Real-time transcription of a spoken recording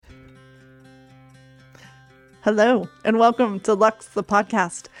Hello, and welcome to Lux, the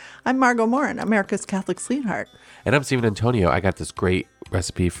podcast. I'm Margot Morin, America's Catholic sweetheart. And I'm Stephen Antonio. I got this great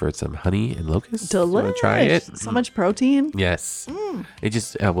recipe for some honey and locusts. Delicious. You want to try it? So much protein. Yes. It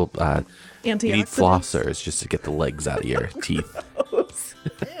just will you need Antioxidants. flossers just to get the legs out of your teeth.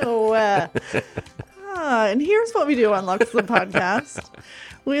 Ew. And here's what we do on Lux, the podcast.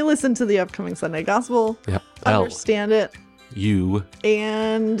 We listen to the upcoming Sunday Gospel, Yep. understand it, You.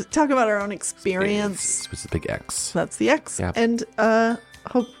 and talk about our own experience. With the big X. That's the X. Yep. And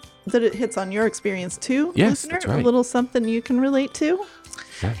hope that it hits on your experience too, Yes, listener. that's right. A little something you can relate to.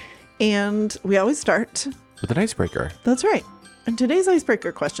 Yeah. And we always start. With an icebreaker. That's right. And today's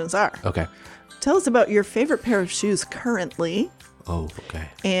icebreaker questions are: Okay. tell us about your favorite pair of shoes currently, Oh, okay.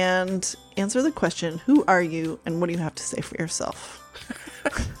 and answer the question, who are you and what do you have to say for yourself?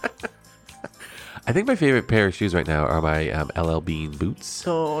 I think my favorite pair of shoes right now are my LL Bean boots.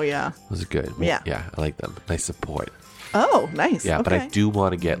 Oh, yeah. Those are good. Yeah. Yeah, I like them. Nice support. Oh, nice. Yeah, okay. but I do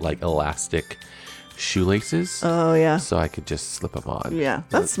want to get like elastic shoelaces. Oh, yeah. So I could just slip them on. Yeah,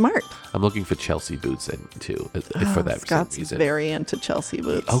 that's smart. I'm looking for Chelsea boots too for that Scott's reason. very into Chelsea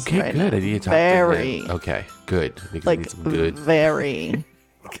boots. Okay, right good. now. I need to talk Very. to him. Okay, good. I think I Like, need some good. very.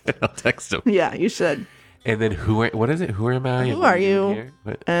 I'll text him. Yeah, you should. And then what is it? Who am I? Who are you? Here?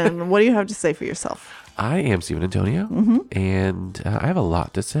 What? And what do you have to say for yourself? I am Stephen Antonio, and I have a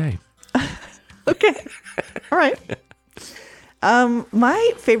lot to say. Okay. All right.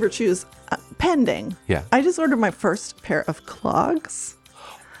 My favorite shoes, pending. Yeah. I just ordered my first pair of clogs.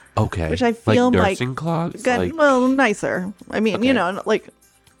 Okay. Which I feel like nursing clogs. Good, Like, well, nicer. I mean, Okay. you know, like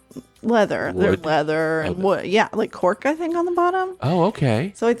leather. They're Wood? leather and wood. Yeah, like cork, I think, on the bottom. oh,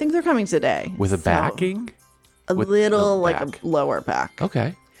 okay. So I think they're coming today. With a So, backing. A with little the like back. a lower back.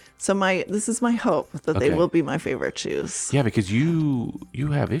 Okay. So this is my hope that they Okay. will be my favorite shoes. Yeah, because you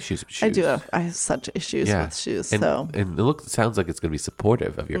have issues with shoes. I do. I have such issues with shoes. And, So and it sounds like it's going to be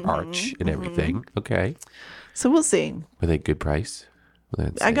supportive of your arch and everything. Okay. we'll see. Were they good price? Were they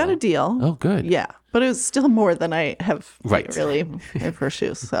on I got a sale? deal. Oh, good. Yeah, but it was still more than I have Right. really paid for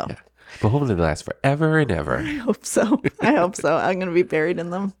shoes. So But hopefully they last forever and ever. I hope so. I hope so. I'm going to be buried in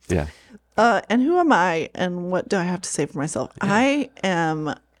them. Yeah. And who am I and what do I have to say for myself? I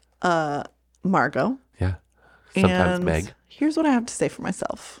am Margot. Yeah. Sometimes And Meg. here's what I have to say for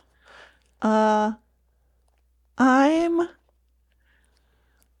myself. I'm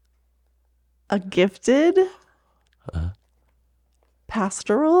a gifted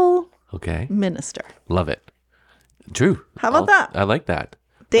pastoral Okay. minister. Love it. True. How about that? I like that.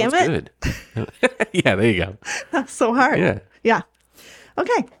 Damn That's it. Good. Yeah, there you go. That's so hard. Yeah. Yeah.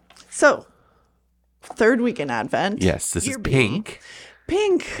 Okay. So, third week in Advent. Yes, this Year is B. pink.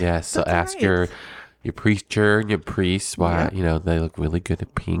 Pink. Yeah, so That's ask right. your preacher and your priest why, they look really good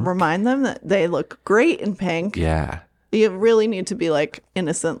at pink. Remind them that they look great in pink. Yeah. You really need to be like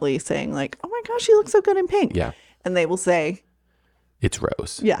innocently saying like, "Oh my gosh, you look so good in pink." Yeah. And they will say, It's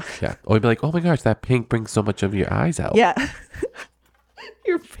rose. "Yeah, Yeah. Or you'd be like, oh my gosh, that pink brings so much of your eyes out. yeah."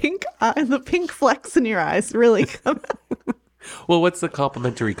 Your pink eye, the pink flecks in your eyes really come out. Well, what's the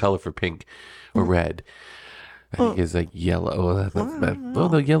complementary color for pink or red? I think it's like yellow. Oh,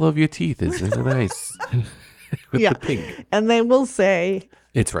 the yellow of your teeth is nice. With Yeah. the pink. And they will say,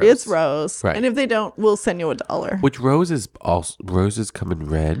 It's rose. "It's rose." Right. And if they don't, we'll send you $1. Which roses come in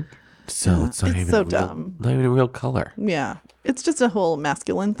red. So it's not It's even so a real, dumb. Not even a real color. Yeah. It's just a whole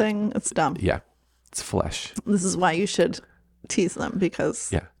masculine thing. It's dumb. Yeah. It's flesh. This is why you should tease them because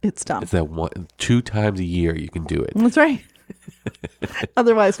Yeah. it's dumb. It's that 2 times a year you can do it. That's right.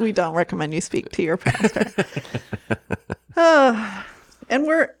 Otherwise, we don't recommend you speak to your pastor. And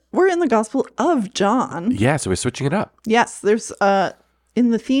we're in the Gospel of John. Yeah, so we're switching it up. Yes, there's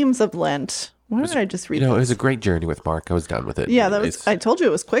in the themes of Lent. Why did I just read It this? was a great journey with Mark. I was done with it. Yeah, that Anyways. was. I told you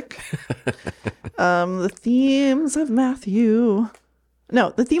it was quick. The themes of Matthew.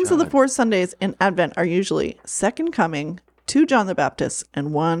 No, the themes of the 4 Sundays in Advent are usually Second Coming, 2 John the Baptist,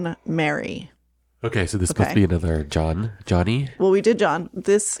 and 1 Mary. Okay, so this is supposed to Okay. be another Johnny? Well, we did John.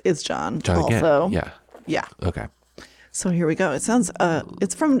 This is John. John again. also. Yeah. Yeah. Okay. So here we go. It sounds.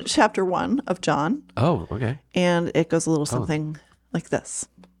 It's from chapter 1 of John, Oh, okay. and it goes a little something like this.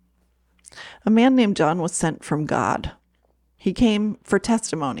 A man named John was sent from God. He came for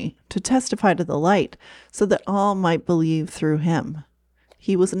testimony, to testify to the light, so that all might believe through him.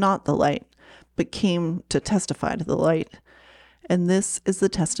 He was not the light, but came to testify to the light. And this is the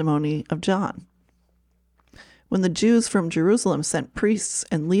testimony of John. When the Jews from Jerusalem sent priests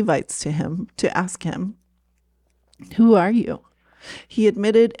and Levites to him to ask him, "Who are you?" he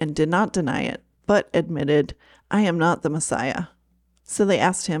admitted and did not deny it, but admitted, "I am not the Messiah." So they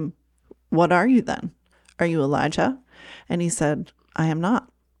asked him, "What are you then? Are you Elijah? And he said, I am not.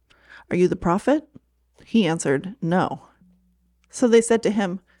 Are you the prophet? He answered, No. So they said to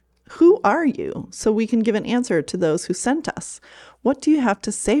him, Who are you? So we can give an answer to those who sent us. What do you have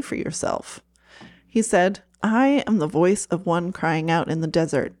to say for yourself? He said, I am the voice of one crying out in the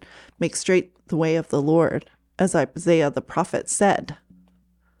desert, make straight the way of the Lord, as Isaiah the prophet said.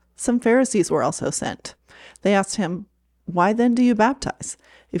 Some Pharisees were also sent. They asked him, Why then do you baptize,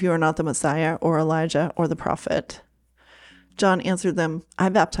 if you are not the Messiah or Elijah or the prophet? John answered them, I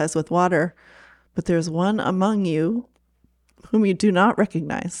baptize with water, but there is one among you whom you do not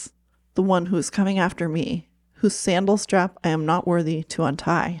recognize, the one who is coming after me, whose sandal strap I am not worthy to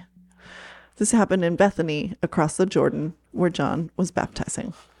untie. This happened in Bethany across the Jordan where John was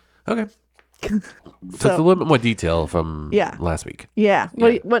baptizing. Okay. So it's a little bit more detail from last week. Yeah.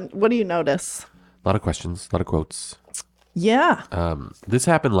 What do you notice? A lot of questions, a lot of quotes. Yeah. This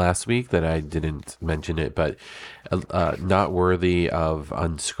happened last week that I didn't mention it, but not worthy of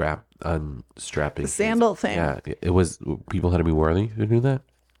unstrapping. The sandal thing. Yeah. It was, people had to be worthy to do that?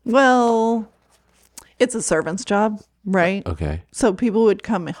 Well, it's a servant's job, right? Okay. So people would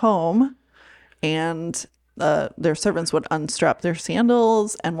come home and their servants would unstrap their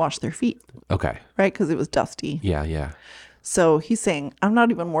sandals and wash their feet, Okay. right? Because it was dusty. Yeah, yeah. So he's saying, I'm not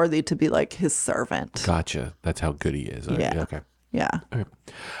even worthy to be like his servant. Gotcha. That's how good he is. All right, Yeah. Okay. Yeah. All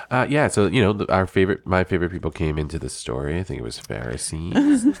right. Yeah. So my favorite people came into this story. I think it was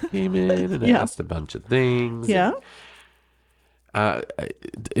Pharisees that came in and asked a bunch of things. Yeah.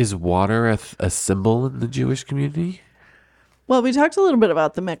 Is water a symbol in the Jewish community? Well, we talked a little bit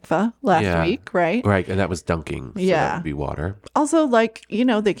about the mikveh last week, right? Right, and that was dunking. So that would be water. Also, like,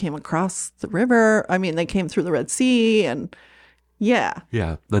 they came across the river. I mean, they came through the Red Sea and Yeah,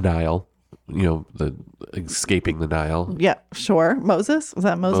 the Nile. The escaping the Nile. Yeah, sure. Moses? Was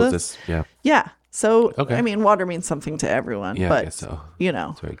that Moses? Yeah. Yeah. So, Okay. I mean, water means something to everyone. Yeah, but, I guess so. It's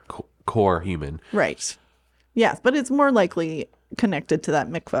It's very core human. Right. Yes, but it's more likely connected to that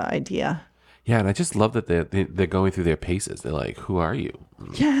mikveh idea. Yeah, and I just love that they're going through their paces. They're like, "Who are you?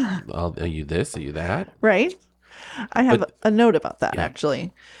 Yeah. Are you this? Are you that?" Right? I have a note about that,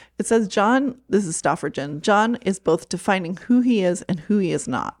 actually. It says this is Stoffergen, John is both defining who he is and who he is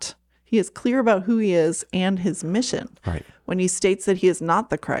not. He is clear about who he is and his mission. Right. When he states that he is not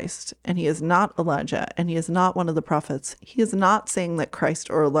the Christ, and he is not Elijah, and he is not one of the prophets, he is not saying that Christ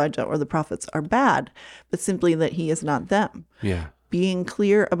or Elijah or the prophets are bad, but simply that he is not them. Yeah. Being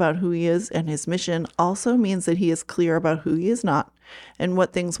clear about who he is and his mission also means that he is clear about who he is not and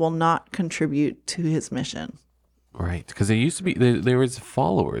what things will not contribute to his mission. Right, because there used to be there was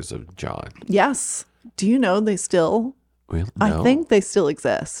followers of John. Yes. Do you know they still? Really? I No. think they still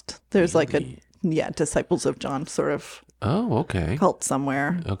exist. There's like Really? Disciples of John sort of Oh, okay. cult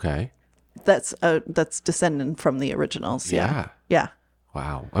somewhere. Okay. That's descendant from the originals. Yeah. Yeah.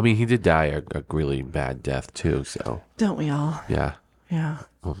 Wow. I mean, he did die a really bad death too. So Don't we all? yeah. Yeah.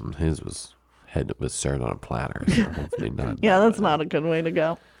 Well, his head was served on a platter. So hopefully not. Yeah, that's not a good way to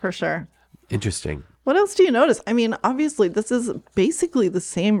go, for sure. Interesting. What else do you notice? I mean, obviously, this is basically the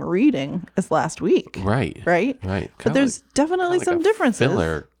same reading as last week. Right. Right? Right. But there's definitely like some a differences.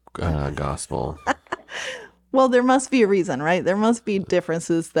 Filler gospel. Well, there must be a reason, right? There must be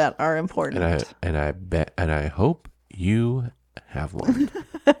differences that are important. And I hope you have one.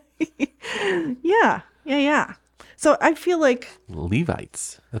 Yeah. So I feel like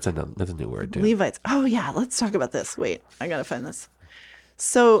Levites. That's a new word too. Levites. Oh, yeah. Let's talk about this. Wait, I got to find this.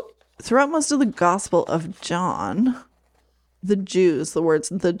 So throughout most of the Gospel of John, the Jews, the words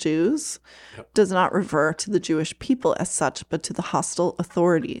the Jews, does not refer to the Jewish people as such, but to the hostile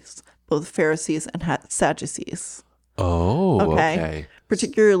authorities, both Pharisees and Sadducees. Oh, okay.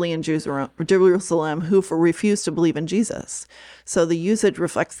 Particularly in Jerusalem, who refused to believe in Jesus. So the usage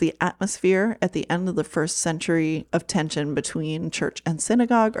reflects the atmosphere at the end of the first century of tension between church and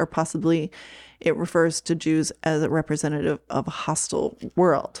synagogue, or possibly it refers to Jews as a representative of a hostile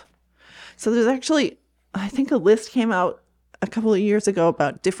world. So there's actually, I think a list came out a couple of years ago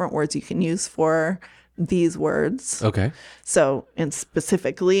about different words you can use for these words. Okay. So, and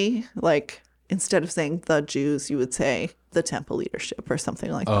specifically, like, instead of saying the Jews, you would say the temple leadership or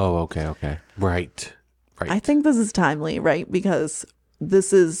something like that. Oh, okay. Right. I think this is timely, right? Because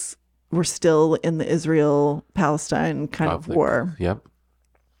we're still in the Israel-Palestine kind Conflict. of war. Yep.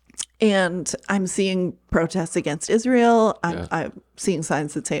 And I'm seeing protests against Israel. I'm seeing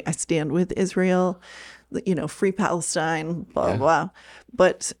signs that say, I stand with Israel, free Palestine, blah, blah.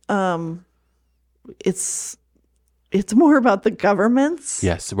 But it's more about the governments.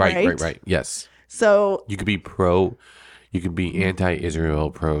 Yes. Right. Yes. So You could be pro You can be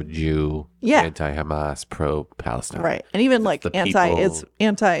anti-Israel, pro-Jew, Yeah. anti-Hamas, pro-Palestine. Right. And even like the anti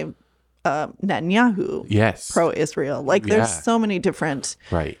Netanyahu, Yes. pro-Israel. Like Yeah. there's so many different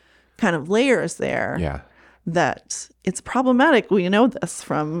Right. kind of layers there Yeah. that it's problematic. We know this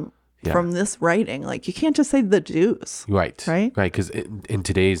from this writing. Like you can't just say the Jews. Right. Right? Right. Because in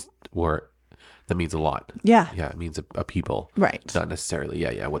today's word, that means a lot. Yeah. Yeah. It means a people. Right. Not necessarily.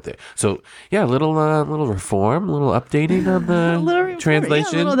 Yeah. Yeah. What they So yeah, a little reform, a little updating on the Little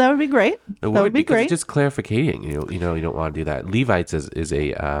translation. that would be great. It That would be because great. it's just clarificating. You don't want to do that. Levites is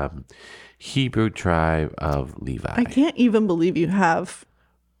a Hebrew tribe of Levi. I can't even believe you have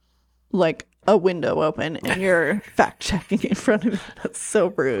like a window open and you're fact checking in front of me. That's so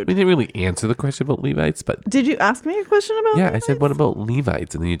rude. We didn't really answer the question about Levites, but Did you ask me a question about yeah, Levites? I said, what about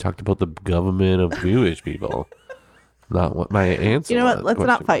Levites? And then you talked about the government of Jewish people. Not what my answer You know what? was- Let's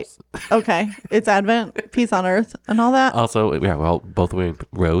not fight. was. Okay. It's Advent, peace on earth, and all that. Also, yeah, well, both wearing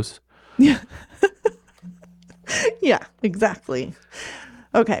rose. Yeah, exactly.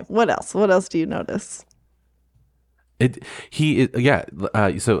 Okay. What else? What else do you notice?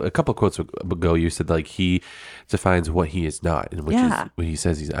 So a couple of quotes ago, you said like he defines what he is not, and which Yeah. is when he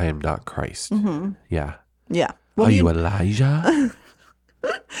says I am not Christ. Yeah. Yeah. Are What do you Elijah?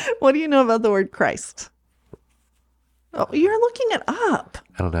 what do you know about the word Christ? Oh, you're looking it up.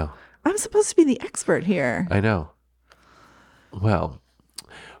 I don't know. I'm supposed to be the expert here. I know. Well,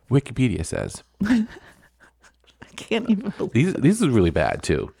 Wikipedia says I can't even believe these is really bad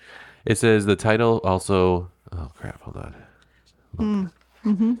too. It says the title also. Oh crap! Hold on.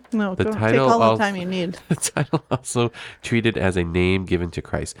 No, The go, take title all the also- time you need. The title also treated as a name given to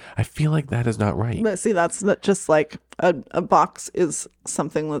Christ. I feel like that is not right. But see, that's not just like a box is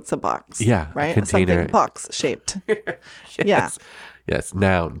something that's a box. Yeah, a Right? container. Something box shaped. Yeah. Yes.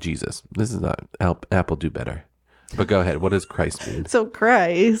 Now Jesus. This is not Apple. Do better. But go ahead. What does Christ mean? So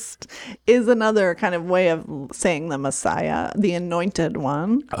Christ is another kind of way of saying the Messiah, the anointed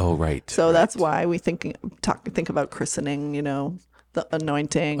one. Oh, right. So that's why we think about christening, the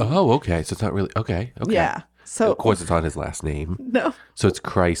anointing. Oh, okay. So it's not really okay. Okay. Yeah. So Of course, it's on his last name. no. So it's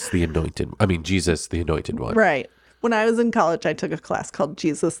Christ the anointed. I mean, Jesus the anointed one. Right. When I was in college, I took a class called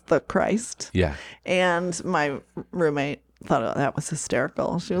Jesus the Christ. Yeah. And my roommate thought that was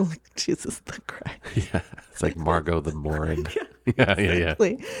hysterical. She was like, Jesus the Christ. Yeah. It's like Margot the Morin. Yeah.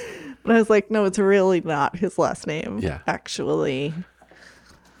 Exactly. But I was like, no, it's really not his last name. Yeah. Actually.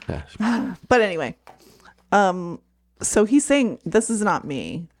 Yeah. But anyway, so he's saying, this is not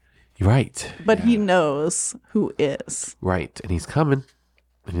me, Right. but he knows who is. Right. And he's coming.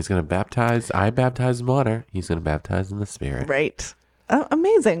 And he's going to baptize. I baptize in water. He's going to baptize in the Spirit. Right.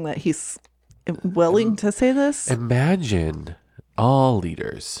 Amazing that he's willing to say this. Imagine all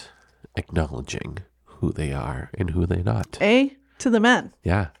leaders acknowledging who they are and who they're not. A to the men.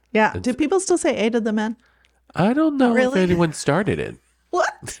 Yeah. Yeah. Do people still say A to the men? I don't know if Really? anyone started it.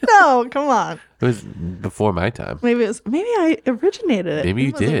 What? No, come on. It was before my time. Maybe I originated it. Maybe you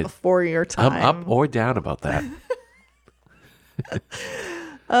It wasn't did. Before your time. I'm up or down about that.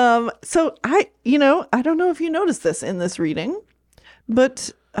 So I don't know if you noticed this in this reading,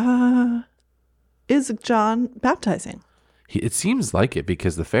 but is John baptizing? It seems like it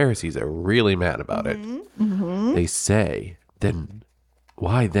because the Pharisees are really mad about it. Mm-hmm. They say, then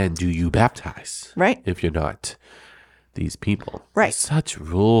why then do you baptize? Right. If you're not these people. Right. They're such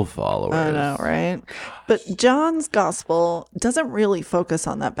rule followers. I know, right? But John's gospel doesn't really focus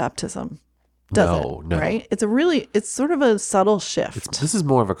on that baptism, does No, it? no. Right? It's sort of a subtle shift. This is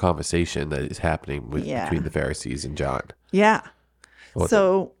more of a conversation that is happening Yeah. between the Pharisees and John. Yeah. What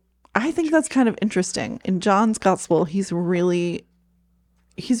So I think that's kind of interesting. In John's gospel, he's really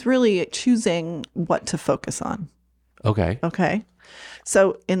choosing what to focus on. Okay. Okay.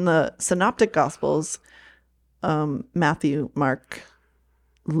 So in the synoptic gospels, Matthew, Mark,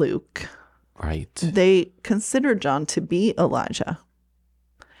 Luke, Right. they consider John to be Elijah.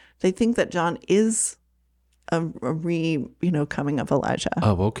 They think that John is a coming of Elijah.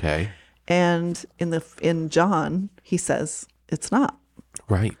 Oh, okay. And in John, he says it's not.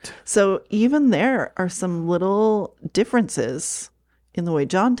 Right. So even there are some little differences in the way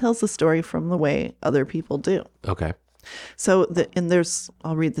John tells the story from the way other people do. Okay. So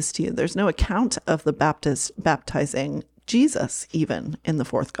I'll read this to you. There's no account of the Baptist baptizing Jesus even in the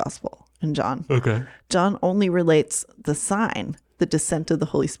fourth gospel in John. Okay. John only relates the sign, the descent of the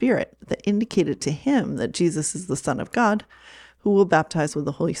Holy Spirit, that indicated to him that Jesus is the Son of God who will baptize with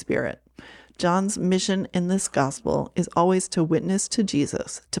the Holy Spirit. John's mission in this gospel is always to witness to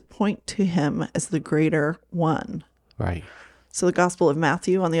Jesus, to point to him as the greater one. Right. So the Gospel of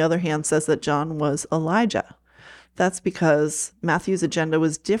Matthew, on the other hand, says that John was Elijah. That's because Matthew's agenda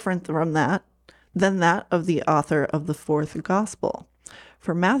was different than that of the author of the fourth gospel.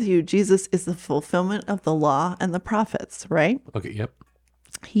 For Matthew, Jesus is the fulfillment of the law and the prophets, right? Okay, yep.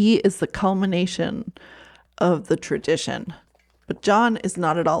 He is the culmination of the tradition. But John is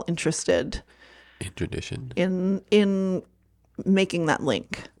not at all interested In tradition. in making that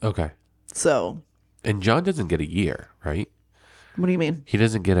link. Okay. So, And John doesn't get a year, right? what do you mean? He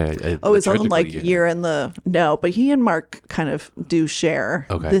doesn't get a His own liturgical like year in the no, but he and Mark kind of do share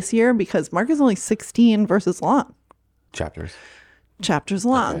Okay. this year because Mark is only 16 verses long, chapters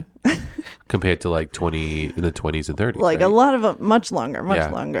long, compared to like 20 in the 20s and 30s. like right? a lot of them, much longer.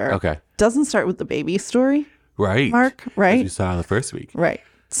 Yeah. Okay. Doesn't start with the baby story, Right. Mark, As right? we saw the first week. Right.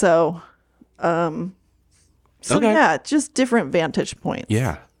 So, Okay. yeah, just different vantage points.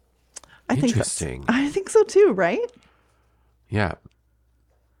 Yeah. I think Interesting. I think so too, right? Yeah.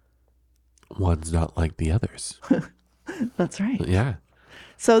 One's not like the others. That's right. Yeah.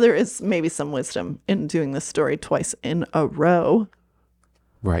 So there is maybe some wisdom in doing this story twice in a row.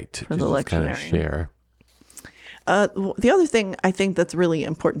 Right. the Just kind of lectionary. share. The other thing I think that's really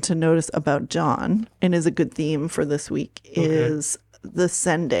important to notice about John and is a good theme for this week is the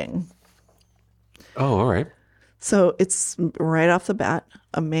sending. Oh, all right. So it's right off the bat,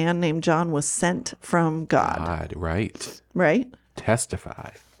 a man named John was sent from God, God, right. right?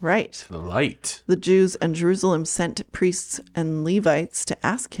 Testify. Right. The light. The Jews and Jerusalem sent priests and Levites to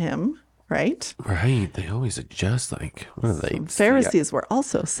ask him, right? Right. They always adjust like, what are they? Pharisees were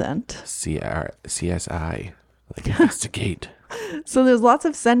also sent. CSI. Like investigate. So there's lots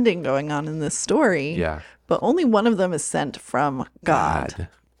of sending going on in this story. Yeah. But only one of them is sent from God. I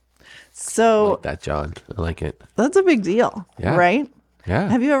So like that, John. I like it. that's a big deal, Yeah. right? Yeah.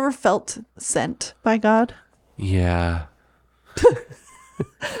 Have you ever felt sent by God? Yeah.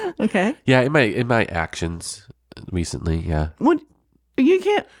 Okay. Yeah, in my actions recently, yeah. What do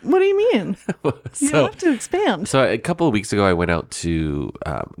you mean? You So have to expand. so a couple of weeks ago I went out to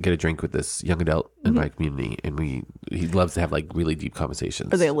get a drink with this young adult in my community, and he loves to have like really deep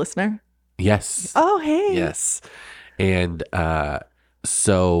conversations. Are they a listener? Yes. Oh, hey. Yes. And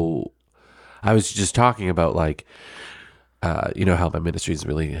so I was just talking about like how my ministries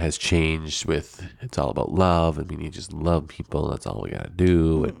really has changed with it's all about love. I mean, you just love people. That's all we got to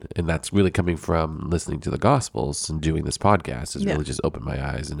do. And that's really coming from listening to the Gospels and doing this podcast has really just opened my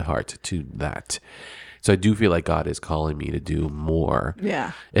eyes and heart to that. So I do feel like God is calling me to do more.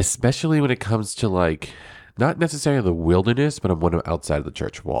 Yeah. Especially when it comes to like, not necessarily the wilderness, but I'm one of outside of the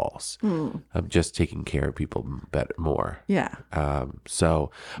church walls. I'm just taking care of people better, more. Yeah.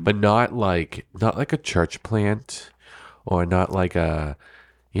 So, but not like a church plant, or not like a,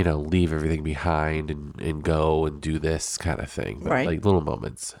 leave everything behind and go and do this kind of thing. But Right. like little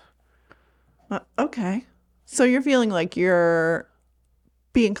moments. Okay. So you're feeling like you're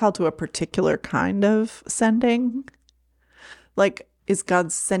being called to a particular kind of sending? Like, is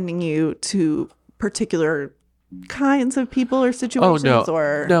God sending you to particular kinds of people or Oh situations? no,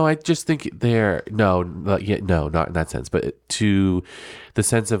 Or no! I just think no, not in that sense, but to the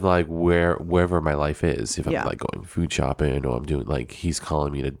sense of like wherever my life is. If I'm Yeah. like going food shopping, or I'm doing like He's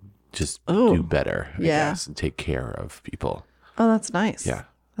calling me to just Oh, do better, I yeah. guess, and take care of people. Oh, that's nice. Yeah.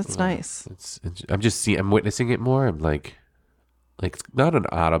 That's nice. I'm witnessing it more. I'm like it's not an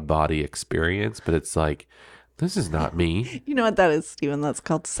out of body experience, but it's like, this is not me. You know what that is, Stephen? That's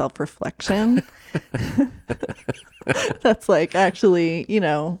called self-reflection. That's like actually,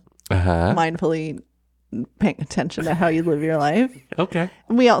 mindfully paying attention to how you live your life. Okay.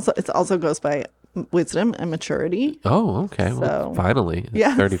 And it also goes by wisdom and maturity. Oh, okay. So- Well, finally,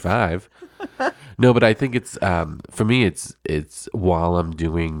 Yes. 35. No, but I think it's for me. It's while I'm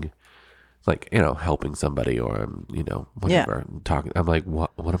doing, like, helping somebody, or I'm whatever, talking. I'm like,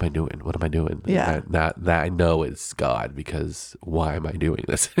 what am I doing? What am I doing? Yeah. And that I know it's God, because why am I doing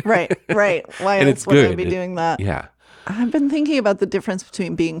this? Right. Why And else it's would I good. be doing that? Yeah. I've been thinking about the difference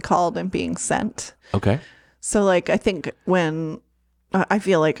between being called and being sent. Okay. So, like, I think when I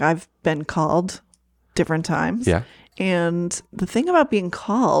feel like I've been called different times. Yeah. And the thing about being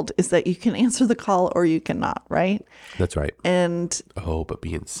called is that you can answer the call or you cannot, right? That's right. And Oh, but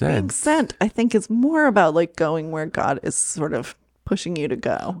being being sent. sent, I think, is more about like going where God is sort of pushing you to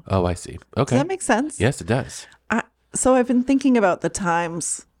go. Oh, I see. Does Okay. that make sense? Yes, it does. So I've been thinking about the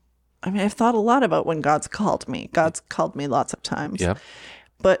times. I mean, I've thought a lot about when God's called me. God's called me lots of times. Yep.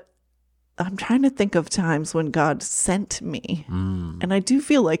 But I'm trying to think of times when God sent me. And I do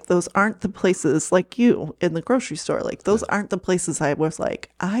feel like those aren't the places, like you in the grocery store. Like, those aren't the places I was like,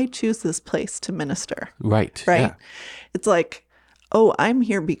 I choose this place to minister. Right. Right. Yeah. It's like, oh, I'm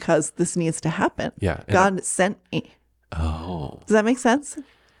here because this needs to happen. Yeah. And God sent me. oh. Does that make sense?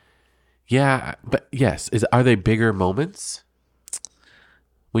 Yeah, but yes. Are they bigger moments?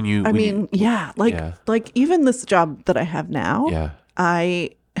 When you I when mean, yeah, like Yeah. like even this job that I have now, yeah.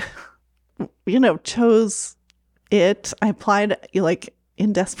 I chose it. I applied like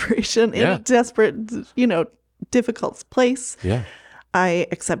in desperation, in Yeah. a desperate, difficult place. Yeah. I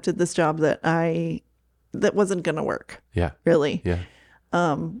accepted this job that wasn't going to work, Yeah. really. Yeah.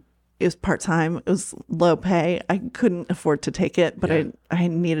 It was part-time. It was low pay. I couldn't afford to take it, but Yeah. I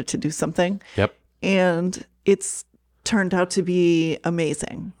needed to do something. Yep. And it's turned out to be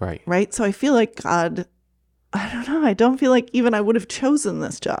amazing. Right. Right? So I feel like God, I don't know. I don't feel like even I would have chosen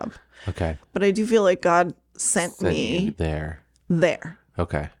this job, Okay. but I do feel like God sent Sent me you there. there.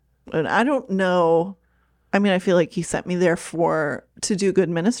 Okay. And I don't know. I mean, I feel like he sent me there to do good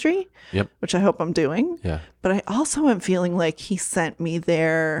ministry, Yep. which I hope I'm doing. Yeah. But I also am feeling like he sent me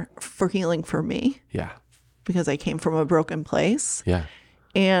there for healing for me Yeah. because I came from a broken place. Yeah.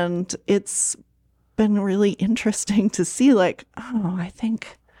 And it's been really interesting to see like, oh, I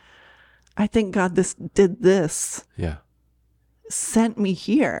think God did this, Yeah. sent me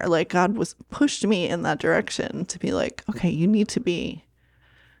here. Like God pushed me in that direction to be like, okay, you need to be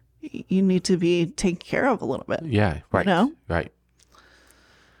taken care of a little bit. Yeah. Right. know? Right.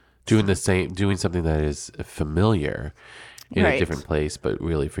 Doing something that is familiar in a Right. different place, but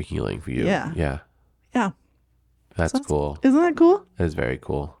really for healing for you. Yeah. Yeah. Yeah. That's cool. Isn't that cool? That is very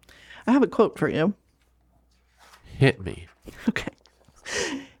cool. I have a quote for you. Hit me. Okay.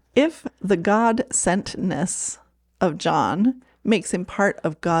 If the God sentness of John makes him part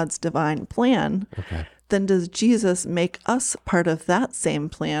of God's divine plan, Okay. then does Jesus make us part of that same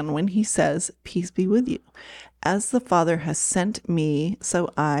plan when he says, peace be with you? As the Father has sent me, so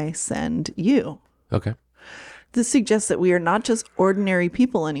I send you. Okay. This suggests that we are not just ordinary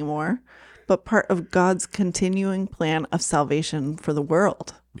people anymore, but part of God's continuing plan of salvation for the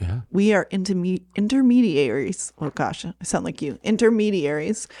world. Yeah. We are intermediaries. Oh gosh, I sound like you.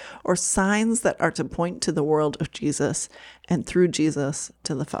 Intermediaries, or signs that are to point to the world of Jesus and through Jesus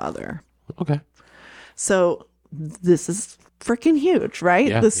to the Father. Okay. So this is freaking huge, right?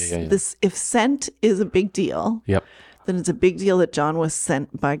 Yeah, This, yeah. if sent is a big deal, Yep. then it's a big deal that John was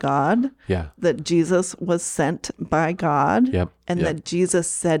sent by God, Yeah. that Jesus was sent by God, Yep. and Yep. that Jesus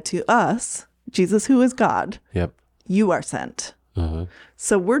said to us, Jesus who is God, Yep. you are sent. Uh-huh.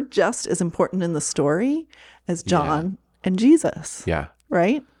 So we're just as important in the story as John and Jesus, Yeah.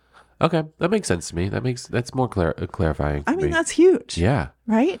 right? Okay. That makes sense to me. That's more clarifying. I for mean, me. that's huge, Yeah.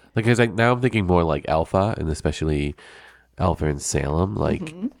 right? Like, cause now I'm thinking more like Alpha, and especially Alpha and Salem. Like,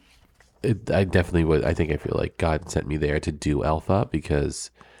 Mm-hmm. I definitely would. I feel like God sent me there to do Alpha because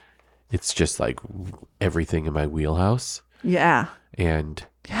it's just like everything in my wheelhouse, Yeah. and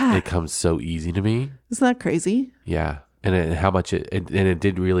Yeah. it comes so easy to me. Isn't that crazy? Yeah. And how much it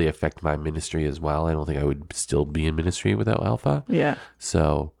did really affect my ministry as well. I don't think I would still be in ministry without Alpha. Yeah.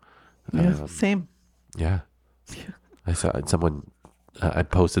 So, Yeah. Same. yeah. I saw someone, I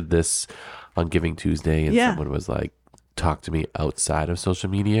posted this on Giving Tuesday, and Yeah. someone was like, talk to me outside of social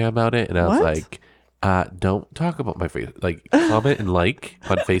media about it. And I was What? like, don't talk about my face. Like, comment and like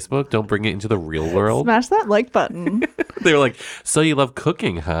on Facebook. Don't bring it into the real world. Smash that like button. They were like, so you love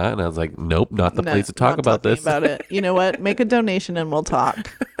cooking, huh? And I was like, nope, not the No, place to talk not about talking this. About it. You know what? Make a donation and we'll talk.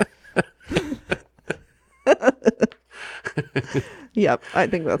 Yep. I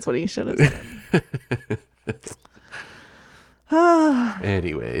think that's what he should have said.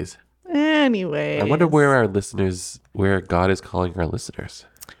 Anyways, Anyway. I wonder where God is calling our listeners.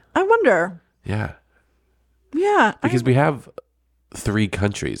 I wonder. Yeah. Yeah. Because we have 3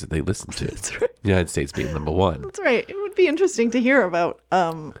 countries that they listen to. That's right. United States being number 1. That's right. It would be interesting to hear about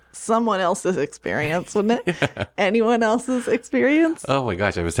someone else's experience, wouldn't it? Anyone else's experience? Oh my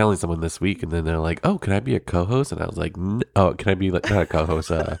gosh, I was telling someone this week, and then they're like, "Oh, can I be a co-host?" And I was like, "Oh, can I be not a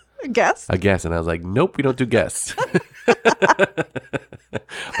co-host, I guess. a guest?" And I was like, "Nope, we don't do guests."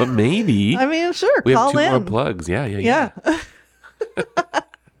 But maybe I mean, sure. we have Call 2 more in. plugs. Yeah. Yeah.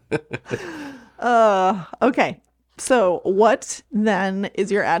 Okay. So, what then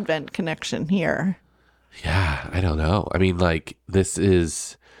is your Advent connection here? Yeah, I don't know. I mean, like, this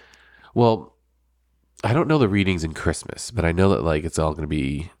is, well, I don't know the readings in Christmas, but I know that, like, it's all going to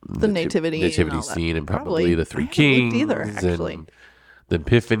be The nativity and all that. scene, and probably Probably. the 3 I haven't kings looked either, actually. and the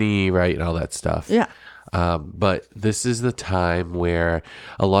Epiphany, right, and all that stuff. Yeah. But this is the time where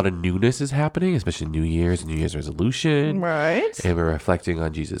a lot of newness is happening, especially New Year's and New Year's resolution. Right. And we're reflecting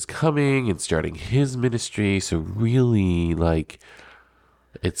on Jesus coming and starting his ministry. So really, like,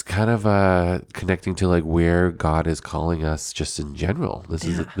 It's kind of connecting to like where God is calling us just in general. This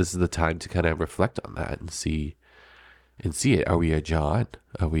is the time to kind of reflect on that and see it. Are we a John?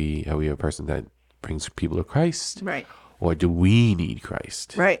 Are we a person that brings people to Christ? Right. Or do we need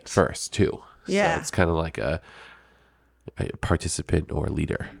Christ Right. first too? Yeah. So it's kind of like a participant or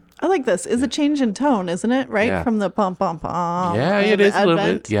leader. I like this. It's a change in tone, isn't it? Right? Yeah. From the pom pom pom. Yeah, it is a little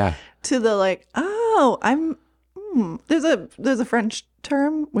bit. Yeah. To the like, oh, there's a French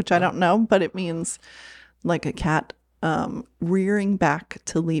term which I don't know, but it means like a cat rearing back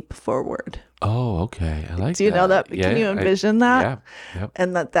to leap forward. Oh, okay. I like that. Do you know that? Can you envision that? Yeah. Yep.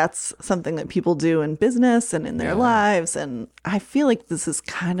 And that's something that people do in business and in their lives. And I feel like this is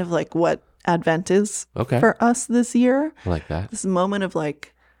kind of like what Advent is for us this year. I like that. This moment of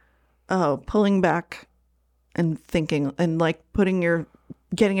like, pulling back and thinking and like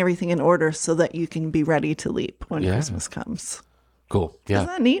getting everything in order so that you can be ready to leap when Christmas comes. Cool. Yeah. Isn't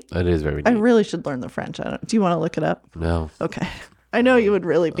that neat? It is very neat. I really should learn the French. Do you want to look it up? No. Okay. I know you would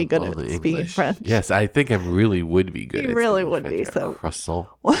really be good at Only speaking English. French. Yes, I think I really would be good. You at really speaking would French. be. So. Croissant.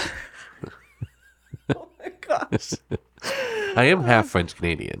 Oh my gosh. I am half French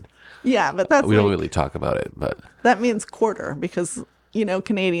Canadian. Yeah, but that's We don't really talk about it, but that means quarter because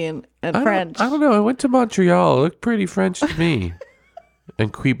Canadian and French. I don't know. I went to Montreal. It looked pretty French to me.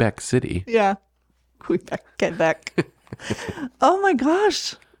 And Quebec City. Yeah. Quebec. Oh my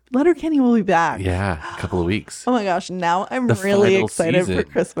gosh. Letterkenny will be back. Yeah, a couple of weeks. Oh my gosh. Now I'm The really final excited for season.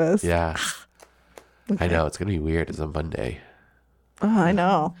 Christmas. Yeah. Okay. I know. It's going to be weird. It's a Monday. Oh, I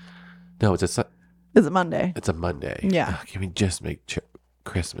know. No, it's Is it Monday? a Monday. Yeah. Can we just make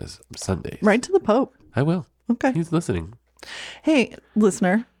Christmas Sundays? Right to the Pope. I will. Okay. He's listening. Hey,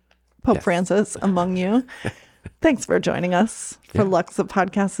 listener, Pope Yes. Francis among you. Thanks for joining us for Lux the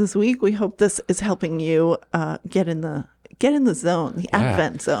podcast this week. We hope this is helping you get in the zone, the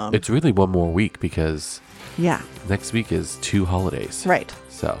Advent zone. It's really one more week because Yeah, next week is 2 holidays. right.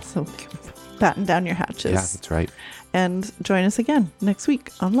 So, So batten down your hatches. yeah, that's right. And join us again next week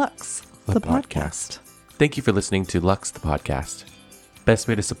on Lux, the podcast. Thank you for listening to Lux, the podcast. Best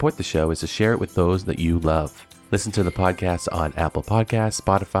way to support the show is to share it with those that you love. Listen to the podcast on Apple Podcasts,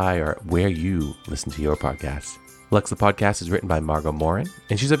 Spotify, or where you listen to your podcasts. Lux, the podcast is written by Margot Morin,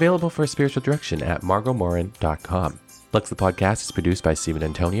 and she's available for spiritual direction at margotmorin.com. Lux, the podcast is produced by Stephen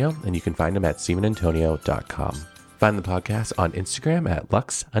Antonio, and you can find him at stephenantonio.com. Find the podcast on Instagram at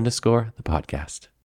Lux_the podcast.